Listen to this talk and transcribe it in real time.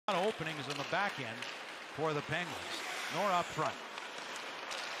openings in the back end for the Penguins, nor up front.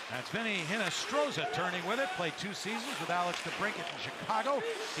 That's Vinny Hinostroza turning with it. Played 2 seasons with Alex DeBrincat in Chicago.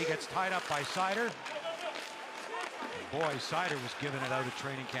 He gets tied up by Seider. And boy, Seider was giving it out at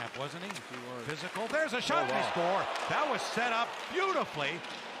training camp, wasn't he? Physical. There's a shot and they score. That was set up beautifully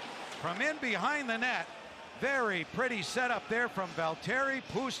from in behind the net. Very pretty setup there from Valtteri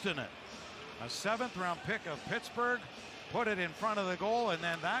Puustinen. A 7th-round pick of Pittsburgh. Put it in front of the goal, and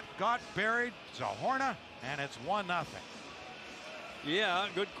then that got buried. Zahorna, and it's 1-0. Yeah,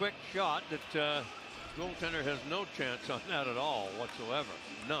 good quick shot that goaltender has no chance on that at all whatsoever.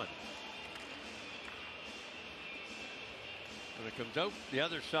 None. When it comes out the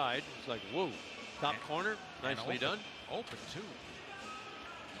other side, it's like, whoa. Top corner, nicely done. Open, too.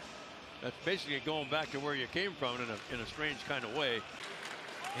 That's basically going back to where you came from in a strange kind of way.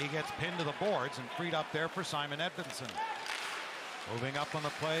 He gets pinned to the boards and freed up there for Simon Edvinsson. Moving up on the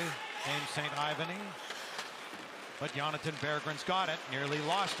play, James St. Ivany. But Jonathan Berggren's got it, nearly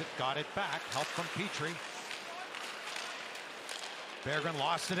lost it, got it back. Help from Petrie. Berggren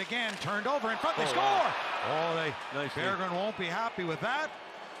lost it again, turned over in front, they score! Wow. Oh, Berggren won't be happy with that.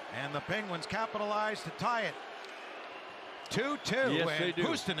 And the Penguins capitalize to tie it. 2-2, yes, and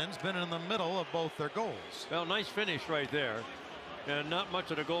Puustinen's been in the middle of both their goals. Well, nice finish right there. And not much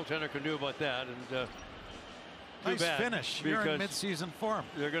that a goaltender can do about that. And nice finish. You're in mid-season form.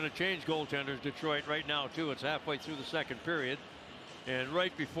 They're going to change goaltenders, Detroit, right now, too. It's halfway through the 2nd period. And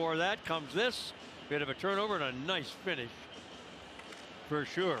right before that comes this. Bit of a turnover and a nice finish. For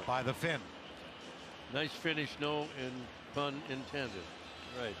sure. By the Finn. Nice finish, no pun intended.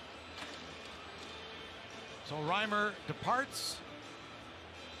 Right. So Reimer departs.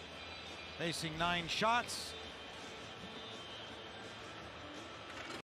 Facing 9 shots.